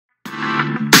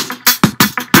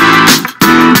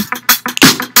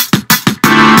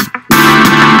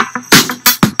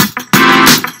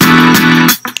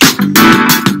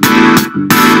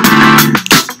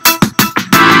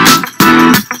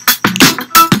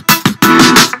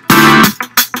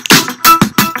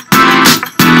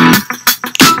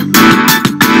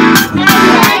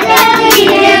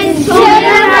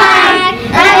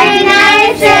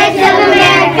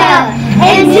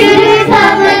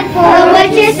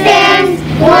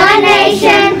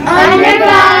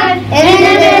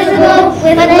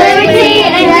with liberty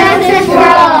and justice for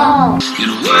all. In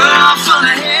a world full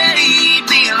of hate,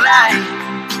 be a light.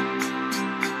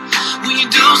 When you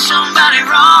do somebody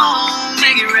wrong,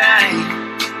 make it right.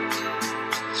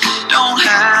 Don't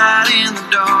hide in the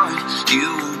dark, you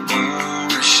were born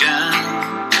to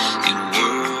shine. In a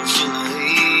world full of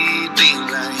hate, be a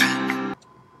light.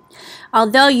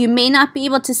 Although you may not be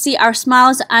able to see our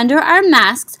smiles under our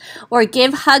masks or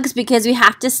give hugs because we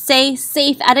have to stay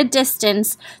safe at a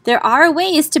distance, there are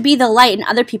ways to be the light in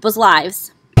other people's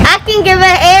lives. I can give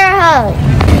an air hug.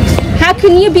 How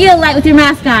can you be a light with your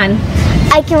mask on?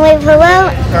 I can wave hello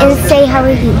and say how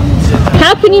are you.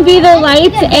 How can you be the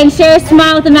light and share a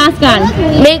smile with a mask on?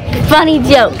 Make funny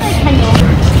jokes.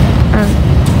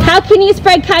 How can you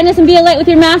spread kindness and be a light with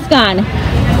your mask on?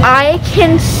 I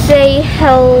can say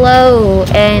hello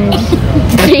and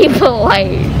be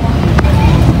polite.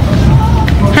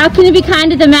 How can you be kind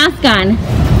with the mask on?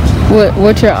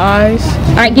 With your eyes?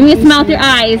 Alright, give me a smile with your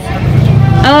eyes.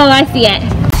 Oh, I see it.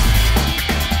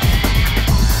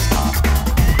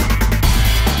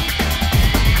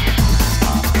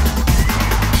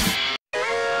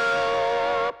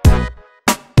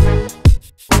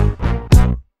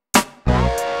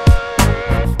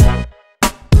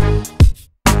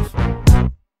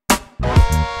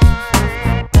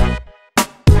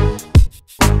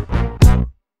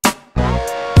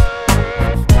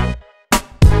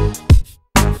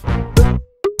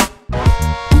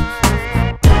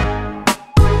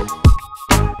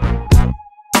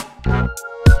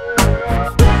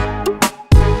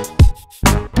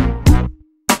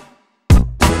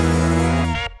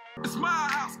 It's my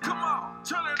house, come on,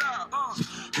 turn it up.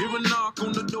 Hear a knock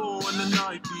on the door and the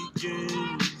night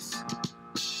begins.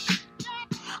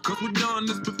 Cause we've done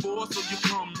this before, so you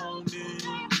come on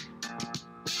in.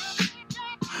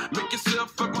 Make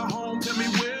yourself at my home, tell me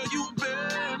where you've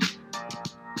been.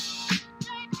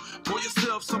 Pour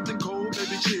yourself something cold,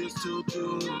 baby, cheers to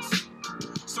this.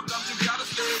 Sometimes you gotta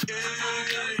stay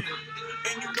in,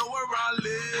 and you know where I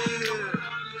live.